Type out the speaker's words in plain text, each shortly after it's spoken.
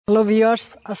Hello viewers,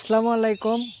 আসসালামু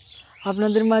আলাইকুম।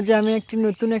 আপনাদের মাঝে আমি একটি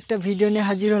নতুন ভিডিও নিয়ে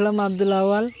হাজির হলাম, আব্দুল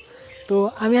আওয়াল। তো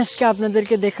আমি আজকে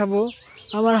আপনাদেরকে দেখাবো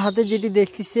আমার হাতে যেটি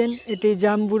দেখতেছেন, এটি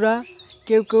জাম্বুরা,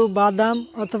 কেউ কেউ বাদাম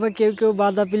অথবা কেউ কেউ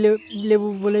বাদাপি লেবু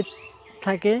বলে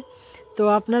থাকে। তো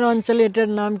আপনার অঞ্চলে এটার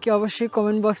নাম কি অবশ্যই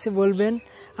কমেন্ট বক্সে বলবেন।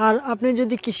 আর আপনি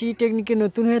যদি কৃষি টেকনিকে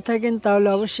নতুন হয়ে থাকেন তাহলে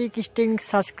অবশ্যই কৃষি টেকনিক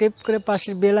সাবস্ক্রাইব করে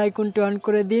পাশের বেল আইকনটি অন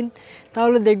করে দিন,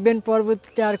 তাহলে দেখবেন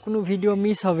পরবর্তীতে আর কোনো ভিডিও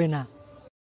মিস হবে না।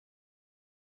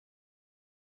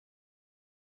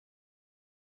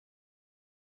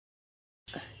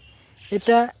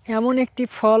 এটা এমন একটি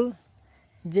ফল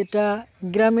যেটা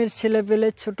গ্রামের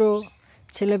ছোট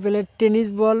ছেলেপেলে টেনিস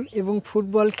বল এবং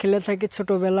ফুটবল খেলে থাকে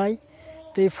ছোটোবেলায়।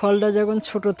 তো এই ফলটা যখন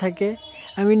ছোট থাকে,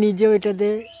 আমি নিজেও এটা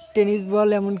দিয়ে টেনিস বল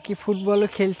এমনকি ফুটবলও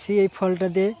খেলছি এই ফলটা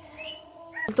দিয়ে।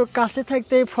 তো কাছে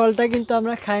থাকতে এই ফলটা কিন্তু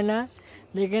আমরা খাই না।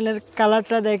 দেখেন এর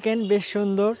কালারটা, দেখেন বেশ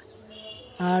সুন্দর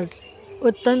আর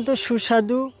অত্যন্ত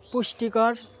সুস্বাদু,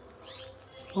 পুষ্টিকর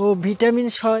ও ভিটামিন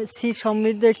সি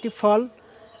সমৃদ্ধ একটি ফল।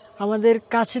 আমাদের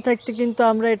কাছে থাকতে কিন্তু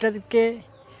আমরা এটাকে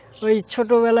ওই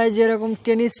ছোটোবেলায় যেরকম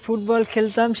টেনিস ফুটবল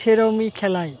খেলতাম সেরকমই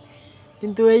খেলাই,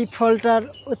 কিন্তু এই ফলটার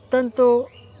অত্যন্ত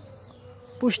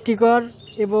পুষ্টিকর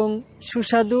এবং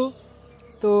সুস্বাদু।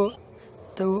 তো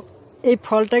তো এই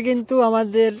ফলটা কিন্তু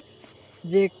আমাদের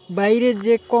যে বাইরের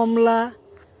যে কমলা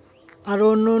আর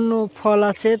অন্য অন্য ফল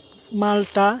আছে,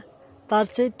 মালটা, তার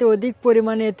চাইতে অধিক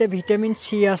পরিমাণে এতে ভিটামিন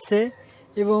সি আছে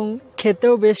এবং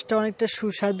খেতেও বেশটা অনেকটা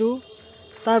সুস্বাদু।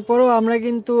 তারপরেও আমরা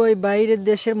কিন্তু ওই বাইরের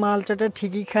দেশের মালটাটা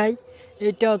ঠিকই খাই,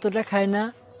 এটা অতটা খাই না।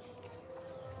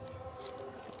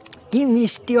 কি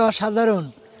মিষ্টি, অসাধারণ!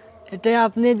 এটা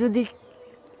আপনি যদি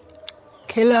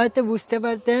খেলে হয়তো বুঝতে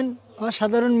পারতেন,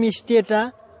 অসাধারণ মিষ্টি। এটা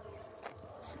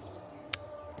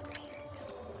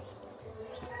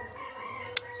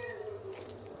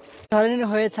ধরনের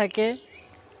হয়ে থাকে,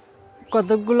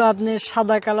 কতকগুলো আপনার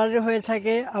সাদা কালারের হয়ে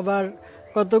থাকে, আবার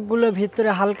কতকগুলো ভিতরে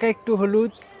হালকা একটু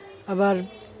হলুদ, আবার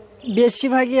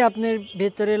বেশিরভাগই আপনার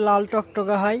ভেতরে লাল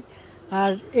টকটকা হয়।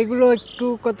 আর এগুলো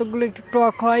কতকগুলো একটু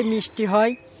টক হয়, মিষ্টি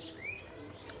হয়।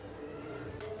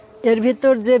 এর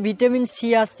ভিতর যে ভিটামিন সি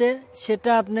আছে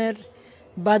সেটা আপনার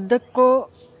বার্ধক্য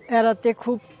এড়াতে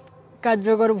খুব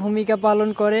কার্যকর ভূমিকা পালন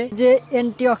করে। যে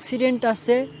অ্যান্টিঅক্সিডেন্ট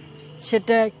আছে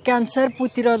সেটা ক্যান্সার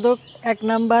প্রতিরোধক, 1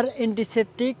 নাম্বার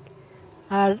অ্যান্টিসেপটিক।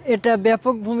 আর এটা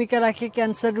ব্যাপক ভূমিকা রাখে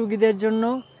ক্যান্সার রোগীদের জন্য।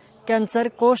 ক্যান্সার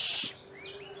কোষ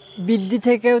বৃদ্ধি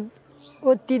থেকে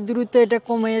অতি দ্রুত এটা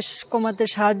কমাতে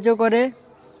সাহায্য করে।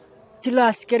 ছিল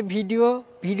আজকের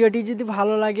ভিডিওটি যদি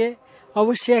ভালো লাগে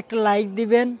অবশ্যই একটা লাইক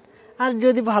দিবেন, আর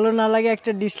যদি ভালো না লাগে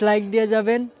একটা ডিসলাইক দিয়ে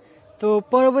যাবেন। তো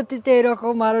পরবর্তীতে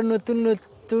এরকম আরও নতুন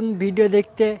নতুন ভিডিও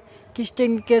দেখতে কৃষি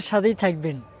টেকনিকের সাথেই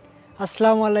থাকবেন।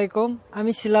 আসসালামু আলাইকুম,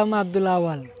 আমি ছিলাম আব্দুল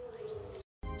আওয়াল।